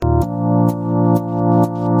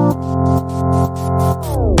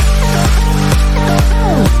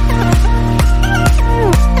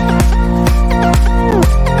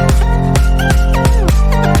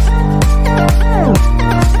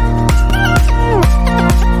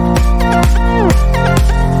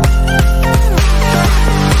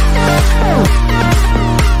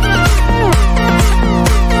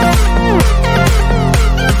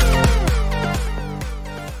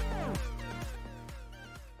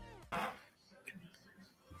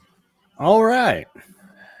All right.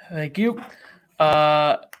 Thank you.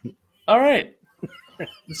 All right.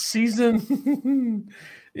 The season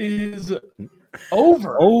is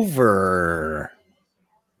over.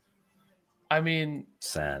 I mean,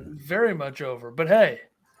 sad. Very much over. But hey,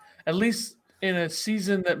 at least in a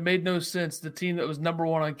season that made no sense, the team that was number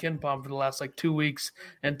one on KenPom for the last 2 weeks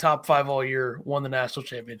and top 5 all year won the national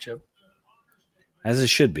championship. As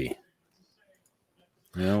it should be.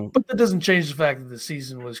 But that doesn't change the fact that the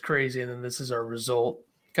season was crazy, and then this is our result.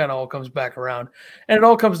 Kind of all comes back around. And it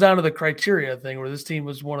all comes down to the criteria thing, where this team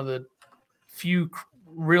was one of the few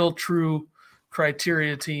real true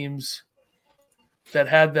criteria teams that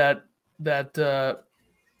had that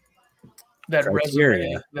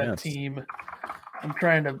resume, that team. I'm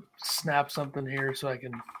trying to snap something here so I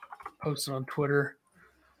can post it on Twitter.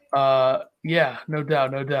 Yeah, no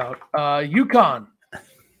doubt. UConn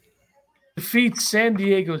defeats San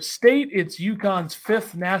Diego State. It's UConn's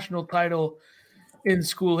 5th national title in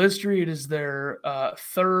school history. It is their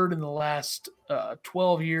 3rd in the last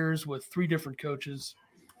 12 years with 3 different coaches.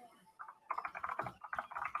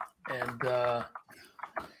 And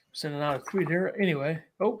sending out a tweet here. Anyway,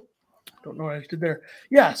 don't know what I just did there.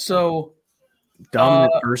 Yeah, so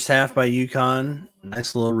dominant first half by UConn.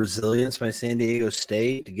 Nice little resilience by San Diego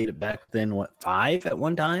State to get it back within 5 at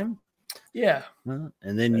one time. Yeah. And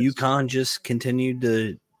then UConn just continued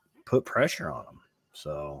to put pressure on them.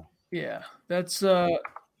 So yeah, that's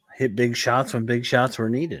hit big shots when big shots were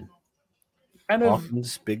needed. Kind of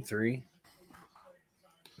Offense, big 3.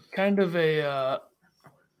 Kind of a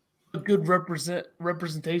good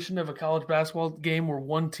representation of a college basketball game where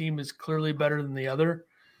one team is clearly better than the other.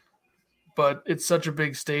 But it's such a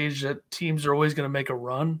big stage that teams are always going to make a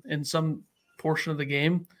run in some portion of the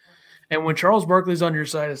game. And when Charles Barkley's on your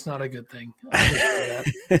side, it's not a good thing.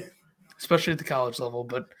 Especially at the college level,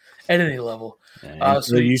 but at any level.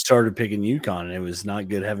 So you started picking UConn, and it was not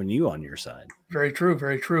good having you on your side. Very true,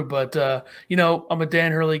 very true. But, I'm a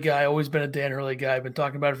Dan Hurley guy, always been a Dan Hurley guy. I've been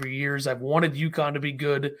talking about it for years. I've wanted UConn to be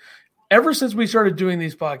good. Ever since we started doing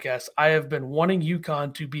these podcasts, I have been wanting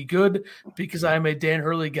UConn to be good because I am a Dan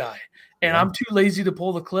Hurley guy. And I'm too lazy to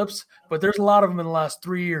pull the clips, but there's a lot of them in the last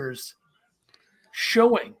 3 years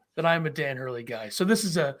showing that I'm a Dan Hurley guy. So this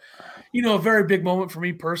is a very big moment for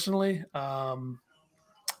me personally.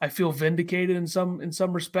 I feel vindicated in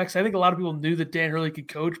some respects. I think a lot of people knew that Dan Hurley could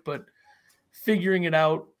coach, but figuring it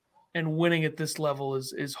out and winning at this level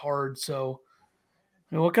is hard. So,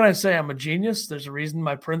 what can I say? I'm a genius. There's a reason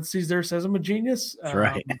my parentheses there says I'm a genius. That's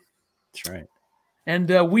right. That's right.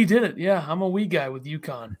 And we did it. Yeah, I'm a we guy with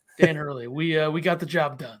UConn. Dan Hurley. We got the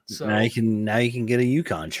job done. So now you can get a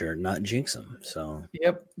UConn shirt, not jinx them. So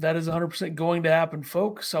yep, that is 100% going to happen,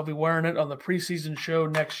 folks. I'll be wearing it on the preseason show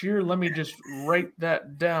next year. Let me just write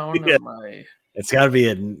that down. Yeah. It's got to be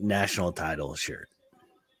a national title shirt.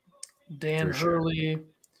 Dan Hurley,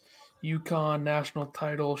 UConn national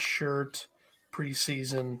title shirt,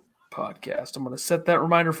 preseason podcast. I'm going to set that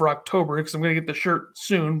reminder for October because I'm going to get the shirt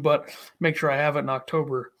soon, but make sure I have it in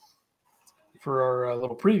October for our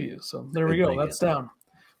little preview. So there we go. That's down.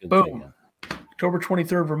 Boom. October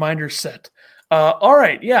 23rd, reminder set. All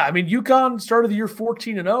right. Yeah. I mean, UConn started the year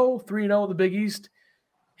 14-0, 3-0 in the Big East.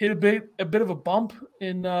 Hit a bit of a bump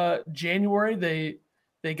in January.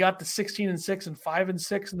 They got to 16-6 and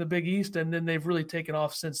 5-6 in the Big East, and then they've really taken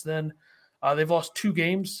off since then. They've lost 2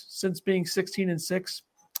 games since being 16-6.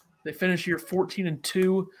 They finished year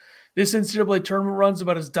 14-2. This NCAA tournament run's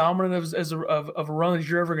about as dominant of a run as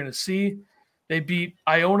you're ever going to see. They beat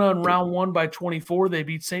Iona in round 1 by 24. They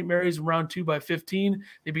beat St. Mary's in round 2 by 15.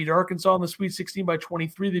 They beat Arkansas in the Sweet 16 by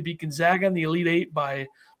 23. They beat Gonzaga in the Elite 8 by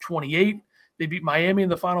 28. They beat Miami in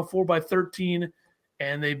the Final Four by 13.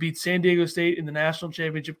 And they beat San Diego State in the national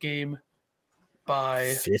championship game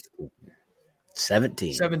by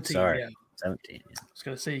 17. 17. Sorry. Yeah. 17. Yeah. I was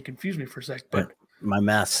going to say you confused me for a second, but my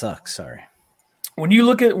math sucks. Sorry. When you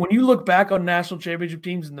look back on national championship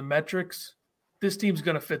teams and the metrics, this team's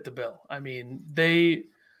going to fit the bill. I mean, they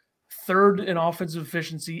 3rd in offensive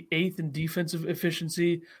efficiency, 8th in defensive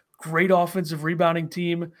efficiency, great offensive rebounding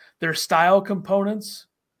team. Their style components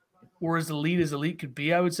were as elite could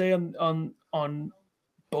be, I would say, on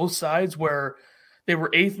both sides, where they were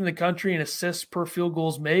 8th in the country in assists per field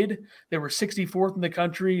goals made. They were 64th in the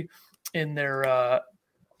country in their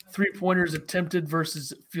 3-pointers attempted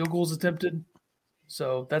versus field goals attempted.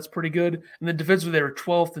 So that's pretty good. And then defensively, they were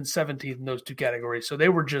 12th and 17th in those 2 categories. So they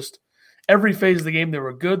were just every phase of the game, they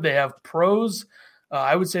were good. They have pros.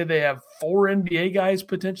 I would say they have 4 NBA guys,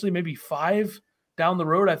 potentially maybe 5 down the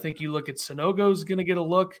road. I think you look at Sanogo's going to get a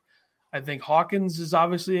look. I think Hawkins is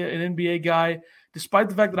obviously an NBA guy. despite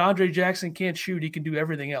the fact that Andre Jackson can't shoot, he can do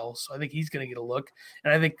everything else. So I think he's going to get a look.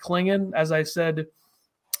 And I think Klingon, as I said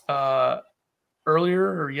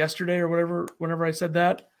earlier or yesterday or whatever, whenever I said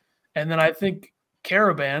that. And then I think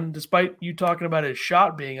Caravan, despite you talking about his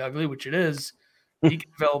shot being ugly, which it is, he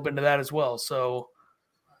can develop into that as well. So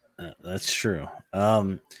that's true.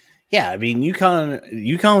 Yeah, I mean,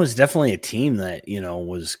 UConn was definitely a team that,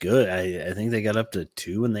 was good. I think they got up to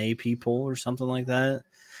 2 in the AP poll or something like that,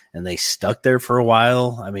 and they stuck there for a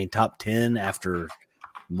while. I mean, top 10 after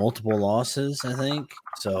multiple losses, I think.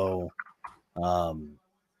 So,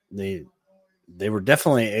 they were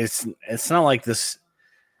definitely. It's not like this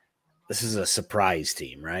is a surprise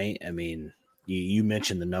team, right? I mean, you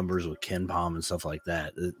mentioned the numbers with Ken Palm and stuff like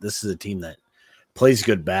that. This is a team that plays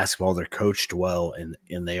good basketball. They're coached well,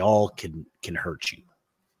 and they all can hurt you.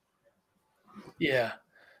 Yeah.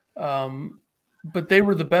 But they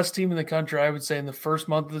were the best team in the country, I would say, in the first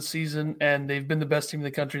month of the season, and they've been the best team in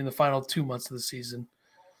the country in the final 2 months of the season.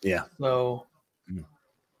 Yeah. So,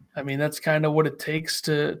 I mean, that's kind of what it takes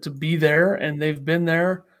to be there, and they've been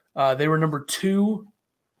there. They were number 2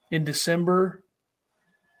 in December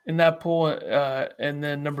in that poll, and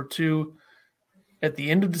then number 2 at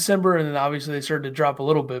the end of December, and then obviously they started to drop a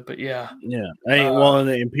little bit, but yeah. Yeah.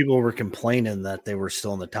 And people were complaining that they were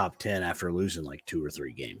still in the top 10 after losing like 2 or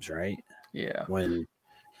 3 games, right? Yeah. When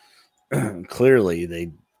clearly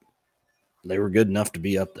they were good enough to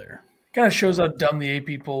be up there. Kind of shows how dumb the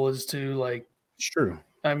AP poll is too. Like, it's true.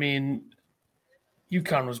 I mean,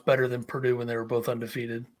 UConn was better than Purdue when they were both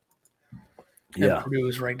undefeated. And Purdue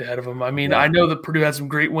was ranked ahead of them. I mean, I know that Purdue had some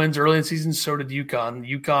great wins early in the season. So did UConn.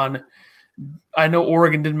 UConn, I know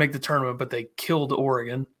Oregon didn't make the tournament, but they killed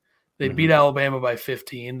Oregon. They beat Alabama by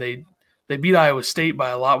 15. They beat Iowa State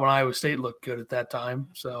by a lot when Iowa State looked good at that time.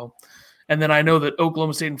 So, and then I know that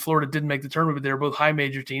Oklahoma State and Florida didn't make the tournament, but they were both high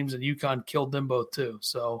major teams, and UConn killed them both too.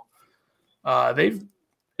 So they've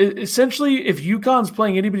essentially, if UConn's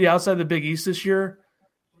playing anybody outside the Big East this year,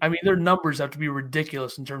 I mean, their numbers have to be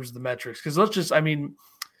ridiculous in terms of the metrics. Because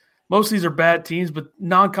most of these are bad teams, but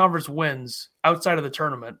non-conference wins outside of the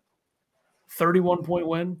tournament, 31-point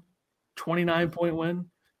win, 29-point win,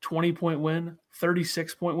 20-point win,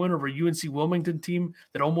 36-point win over a UNC Wilmington team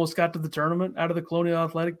that almost got to the tournament out of the Colonial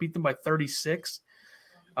Athletic, beat them by 36.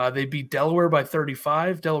 They beat Delaware by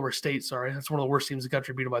 35. Delaware State, sorry. That's one of the worst teams in the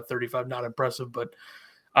country, beat them by 35. Not impressive, but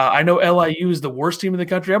I know LIU is the worst team in the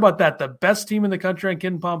country. How about that? The best team in the country on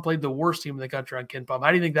Ken Palm played the worst team in the country on Ken Palm. How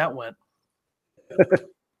do you think that went?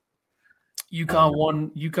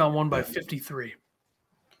 UConn won by 53.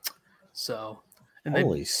 So, and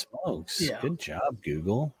holy smokes! Yeah. Good job,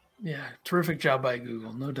 Google. Yeah, terrific job by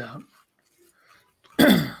Google, no doubt.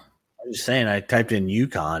 I'm just saying, I typed in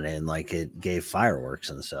UConn and like it gave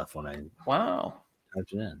fireworks and stuff when I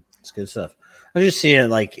typed it in. It's good stuff. I was just seeing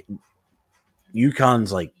like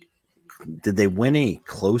UConn's like, did they win any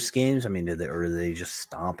close games? I mean, did they just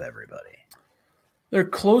stomp everybody? Their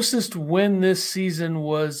closest win this season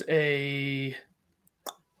was a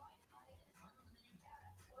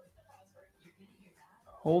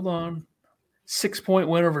hold on, 6-point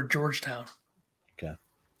win over Georgetown. Okay,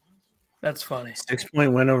 that's funny.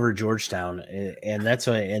 6-point win over Georgetown, and that's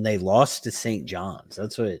why, and they lost to St. John's.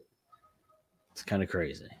 That's what. It's kind of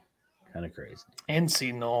crazy. And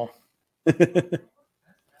Seton.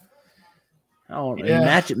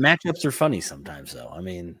 Matchups are funny sometimes, though. I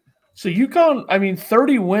mean, so UConn,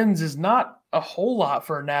 30 wins is not a whole lot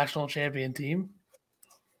for a national champion team.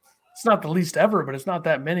 It's not the least ever, but it's not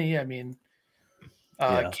that many. I mean,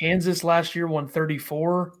 Kansas last year won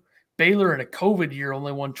 34. Baylor in a COVID year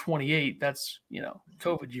only won 28. That's,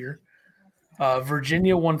 COVID year.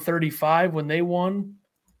 Virginia won 35 when they won.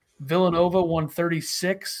 Villanova won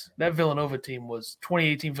 36. That Villanova team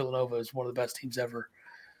 2018 Villanova is one of the best teams ever.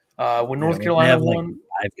 When North Carolina won,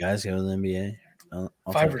 like 5 guys go to the NBA,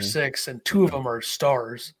 5 or 6, and 2 of them are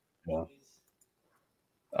stars. Yeah.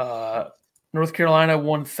 North Carolina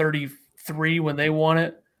won 33 when they won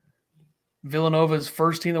it. Villanova's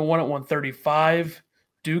first team that won it won 35.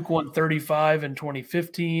 Duke won 35 in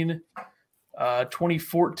 2015.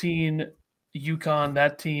 2014 UConn,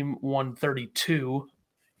 that team won 32.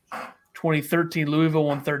 2013 Louisville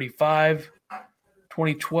won 35.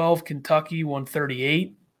 2012 Kentucky won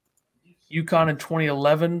 38. UConn in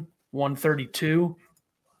 2011 won 32.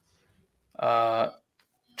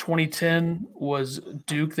 2010 was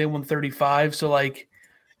Duke. They won 35. So, like,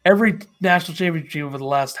 every national championship team over the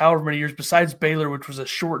last however many years, besides Baylor, which was a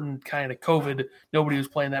shortened kind of COVID, nobody was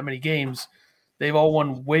playing that many games, they've all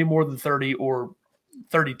won way more than 30 or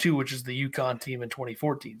 32, which is the UConn team in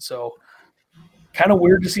 2014. So, Kind of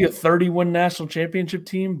weird to see a 30-win national championship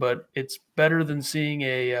team, but it's better than seeing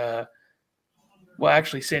a well,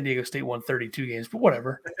 actually, San Diego State won 32 games, but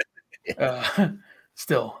whatever.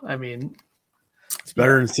 Still, I mean, it's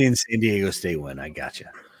better than seeing San Diego State win. I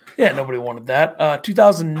gotcha. Yeah, nobody wanted that.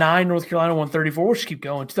 2009, North Carolina won 34. We'll just keep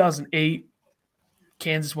going. 2008,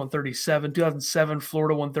 Kansas won 37. 2007,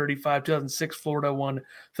 Florida won 35. 2006, Florida won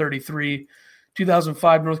 33.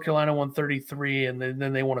 2005, North Carolina won 33, and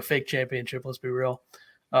then they won a fake championship, let's be real.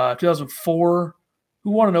 2004,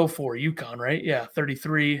 who won in 04? UConn, right? Yeah,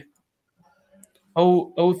 33.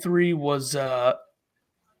 03 was oh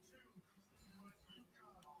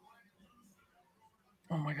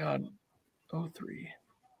my God, 03.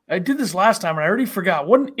 I did this last time, and I already forgot.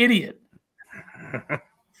 What an idiot.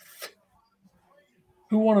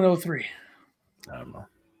 Who won in 03? I don't know.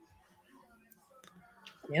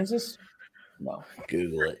 Kansas? No.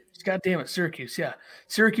 Google it. God damn it, Syracuse. Yeah.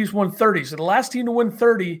 Syracuse won 30. So the last team to win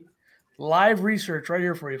 30, live research right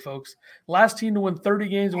here for you, folks. Last team to win 30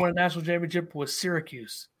 games and win a national championship was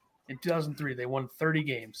Syracuse in 2003. They won 30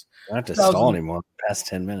 games. I don't have to stall anymore past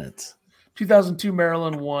 10 minutes. 2002,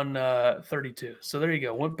 Maryland won 32. So there you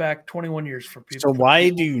go. Went back 21 years for people. So why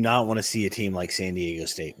do you not want to see a team like San Diego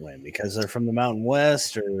State win? Because they're from the Mountain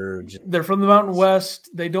West, or they're from the Mountain West.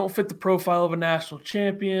 They don't fit the profile of a national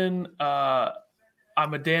champion. I'm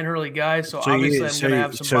a Dan Hurley guy, so obviously I'm going to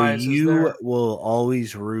have some biases there. So you will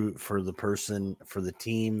always root for the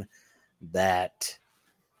team that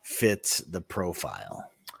fits the profile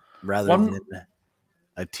rather than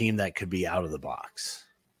a team that could be out of the box.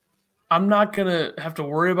 I'm not going to have to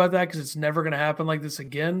worry about that because it's never going to happen like this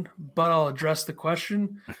again, but I'll address the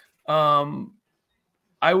question.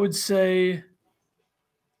 I would say,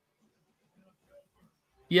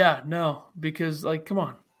 yeah, no, because, like, come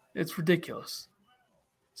on. It's ridiculous.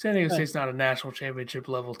 San Diego State's not a national championship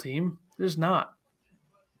level team. There's not.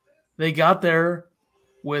 They got there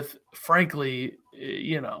with, frankly,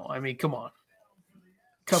 I mean, come on.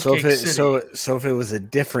 Cupcake City. So if it was a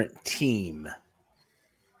different team,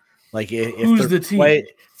 like if who's the team? If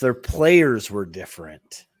their players were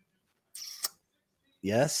different,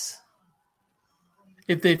 yes.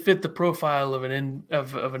 If they fit the profile of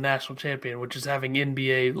of a national champion, which is having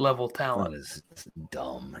NBA level talent, that is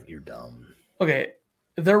dumb. You're dumb. Okay.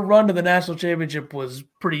 Their run to the national championship was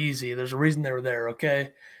pretty easy. There's a reason they were there,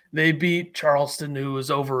 okay? They beat Charleston, who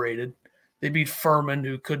was overrated. They beat Furman,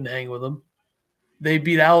 who couldn't hang with them. They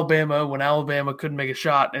beat Alabama when Alabama couldn't make a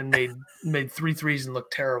shot and made 3 threes and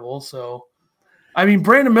looked terrible. So, I mean,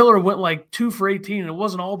 Brandon Miller went like 2 for 18, and it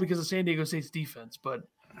wasn't all because of San Diego State's defense. But,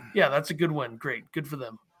 yeah, that's a good win. Great. Good for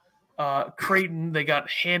them. Creighton, they got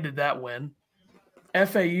handed that win.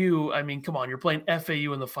 FAU, I mean, come on, you're playing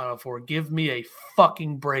FAU in the Final Four. Give me a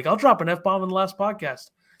fucking break. I'll drop an F-bomb in the last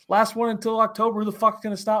podcast. Last one until October. Who the fuck's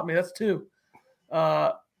going to stop me? That's 2.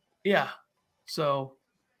 Yeah. So,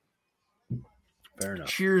 fair enough.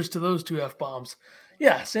 Cheers to those 2 F-bombs.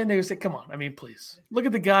 Yeah, San Diego State, come on. I mean, please. Look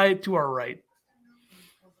at the guy to our right.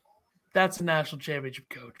 That's a national championship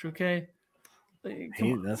coach, okay?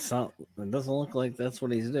 It doesn't look like that's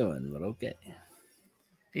what he's doing, but okay.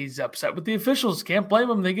 He's upset with the officials. Can't blame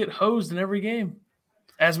him. They get hosed in every game.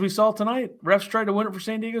 As we saw tonight, refs tried to win it for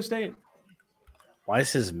San Diego State. Why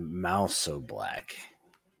is his mouth so black?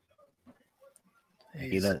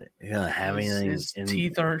 He doesn't have anything. His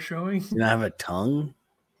teeth aren't showing. He doesn't have a tongue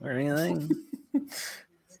or anything.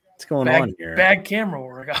 What's going on here? Bad camera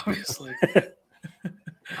work, obviously.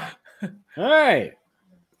 All right.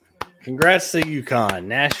 Congrats to UConn,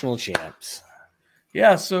 national champs.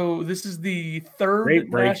 Yeah, so this is the third great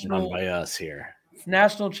breakdown by us here.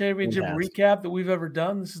 National championship recap that we've ever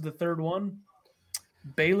done. This is the third one.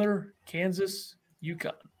 Baylor, Kansas,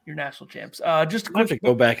 UConn, your national champs. Just I have to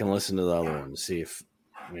go back and listen to the other one to see if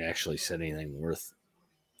we actually said anything worth.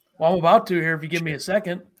 Well, I'm about to here if you give me a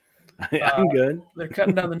second. I'm good. They're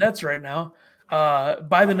cutting down the nets right now.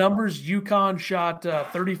 By the numbers, UConn shot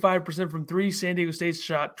 35% from 3. San Diego State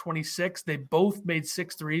shot 26. They both made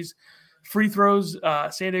 6 threes. Free throws,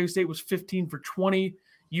 San Diego State was 15 for 20.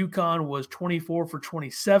 UConn was 24 for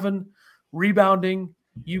 27. Rebounding,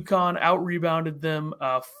 UConn out-rebounded them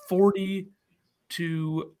 40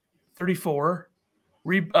 to 34.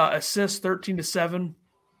 Assists 13 to 7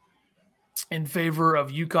 in favor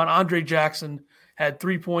of UConn. Andre Jackson had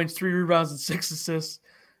 3 points, 3 rebounds, and 6 assists.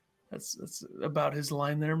 That's about his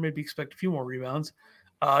line there. Maybe expect a few more rebounds.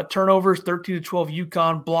 Turnovers 13 to 12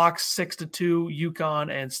 UConn, blocks 6 to 2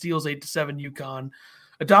 UConn, and steals 8 to 7 UConn.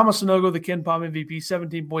 Adama Sanogo, the Ken Pom MVP,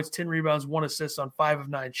 17 points, 10 rebounds, 1 assist on 5 of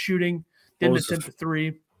 9 shooting. Didn't attempt a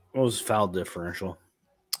 3. What was foul differential?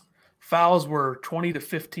 Fouls were 20 to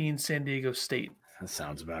 15 San Diego State. That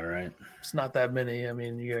sounds about right. It's not that many. I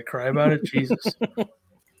mean, you gonna cry about it? Jesus.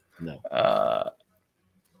 No. I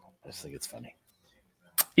just think it's funny.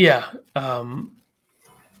 Yeah.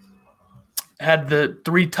 Had the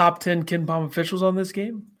 3 top 10 KenPom officials on this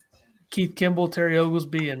game. Keith Kimball, Terry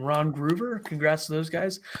Oglesby, and Ron Groover. Congrats to those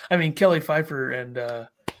guys. I mean, Kelly Pfeiffer and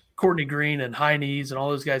Courtney Green and Heinies and all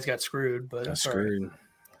those guys got screwed. But Got screwed. Right.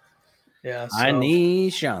 Yeah. So,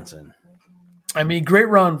 Heinies Johnson. I mean, great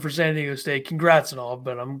run for San Diego State. Congrats and all,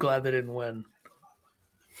 but I'm glad they didn't win.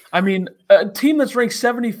 I mean, a team that's ranked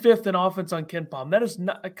 75th in offense on KenPom, that is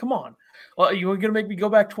not – come on. Well, you going to make me go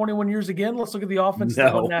back 21 years again? Let's look at the offense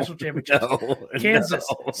that won national championships. Kansas,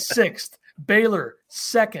 6th. Baylor,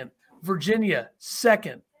 2nd. Virginia,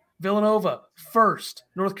 2nd. Villanova, 1st.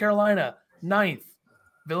 North Carolina, 9th.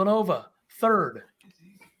 Villanova, 3rd.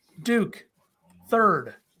 Duke,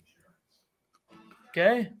 3rd.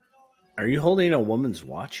 Okay? Are you holding a woman's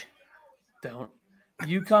watch? Don't.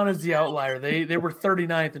 UConn is the outlier. They were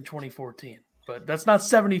 39th in 2014, but that's not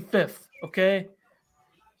 75th, okay?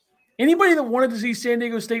 Anybody that wanted to see San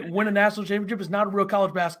Diego State win a national championship is not a real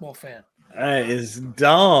college basketball fan. That is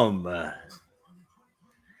dumb.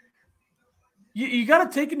 You got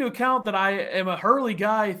to take into account that I am a Hurley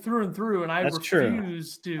guy through and through, and I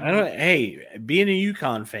refuse to. Hey, being a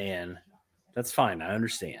UConn fan, that's fine. I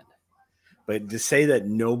understand. But to say that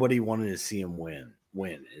nobody wanted to see him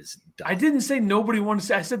win is dumb. I didn't say nobody wanted to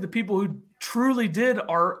see. I said the people who truly did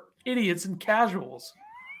are idiots and casuals.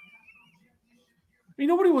 I mean,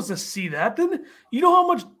 nobody wants to see that. Then you know how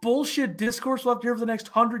much bullshit discourse we'll have to hear for the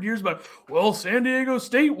next 100 years about, well, San Diego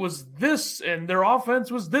State was this, and their offense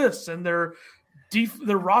was this, and their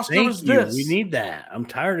roster was this. We need that. I'm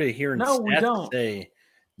tired of hearing stats say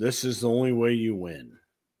this is the only way you win.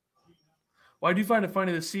 Well, I do find it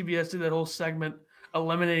funny that CBS did that whole segment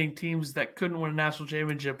eliminating teams that couldn't win a national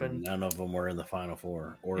championship, and none of them were in the Final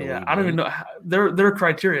Four. I don't even know their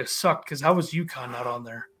criteria sucked because how was UConn not on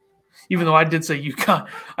there? Even though I did say UConn,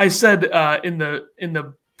 I said in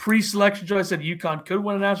the pre-selection show I said UConn could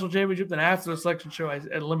win a national championship. Then after the selection show, I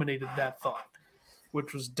eliminated that thought,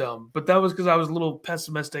 which was dumb. But that was because I was a little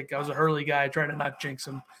pessimistic. I was a Hurley guy trying to not jinx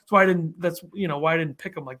him. That's why I didn't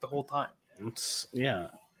pick him like the whole time.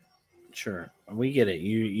 Sure, we get it.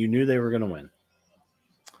 You knew they were going to win.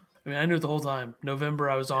 I mean, I knew it the whole time. November,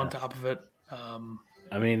 I was on top of it.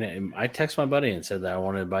 I mean, I texted my buddy and said that I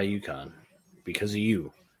wanted to buy UConn because of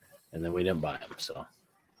you, and then we didn't buy them. So,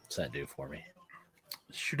 what's that do for me?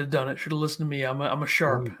 Should have done it. Should have listened to me. I'm a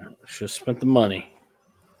sharp. Should have spent the money.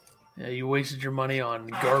 Yeah, you wasted your money on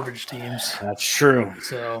garbage teams. That's true.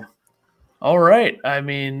 So, all right. I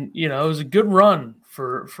mean, it was a good run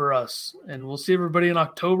for us, and we'll see everybody in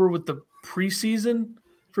October with the preseason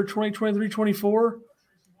for 2023-24.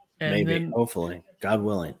 And maybe, then, hopefully, God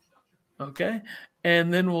willing. Okay,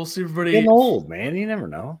 and then we'll see everybody. Getting old, man. You never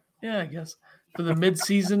know. Yeah, I guess for the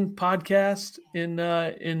mid-season podcast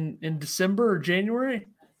in December or January,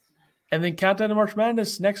 and then countdown to March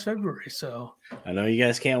Madness next February. So I know you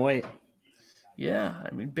guys can't wait. Yeah,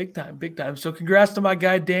 I mean, big time. So congrats to my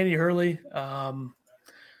guy Danny Hurley. I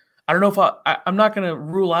don't know if I'm not going to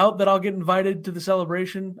rule out that I'll get invited to the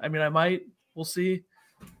celebration. I mean, I might. We'll see.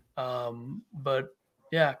 But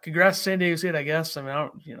yeah, congrats to San Diego State, I guess. I mean,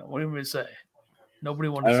 what do you want me to say? Nobody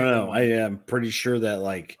wanted to I don't know. I am pretty sure that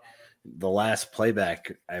like the last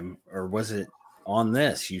playback, or was it on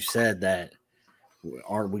this? You said that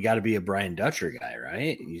we got to be a Brian Dutcher guy,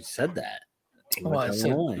 right? You said that. Well, I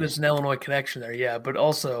said there's an Illinois connection there, yeah. But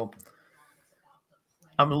also,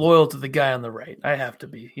 I'm loyal to the guy on the right. I have to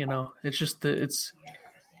be. It's just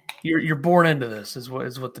you're born into this. Is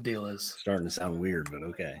what the deal is. Starting to sound weird, but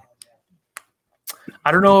okay.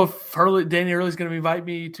 I don't know if Danny Hurley's going to invite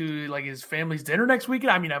me to like his family's dinner next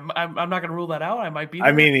weekend. I mean, I'm not going to rule that out. I might be there.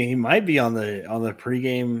 I mean, he might be on the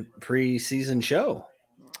preseason show.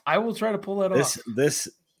 I will try to pull that off. This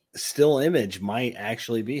still image might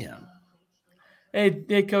actually be him.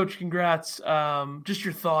 Hey, Coach, congrats. Just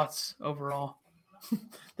your thoughts overall.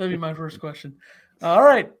 That'd be my first question. All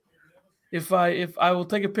right. If I will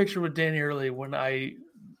take a picture with Danny Hurley when I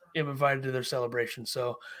am invited to their celebration.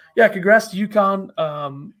 So, yeah, congrats to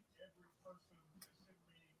UConn.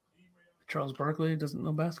 Charles Barkley doesn't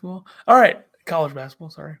know basketball. All right, college basketball,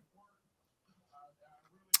 sorry.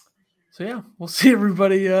 So, yeah, we'll see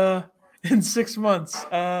everybody in 6 months.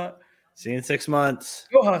 See you in 6 months.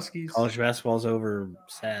 Go Huskies. College basketball's over.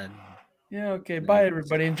 Sad. Yeah, okay. Bye,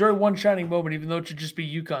 everybody. Enjoy one shining moment, even though it should just be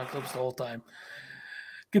UConn clips the whole time.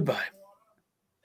 Goodbye.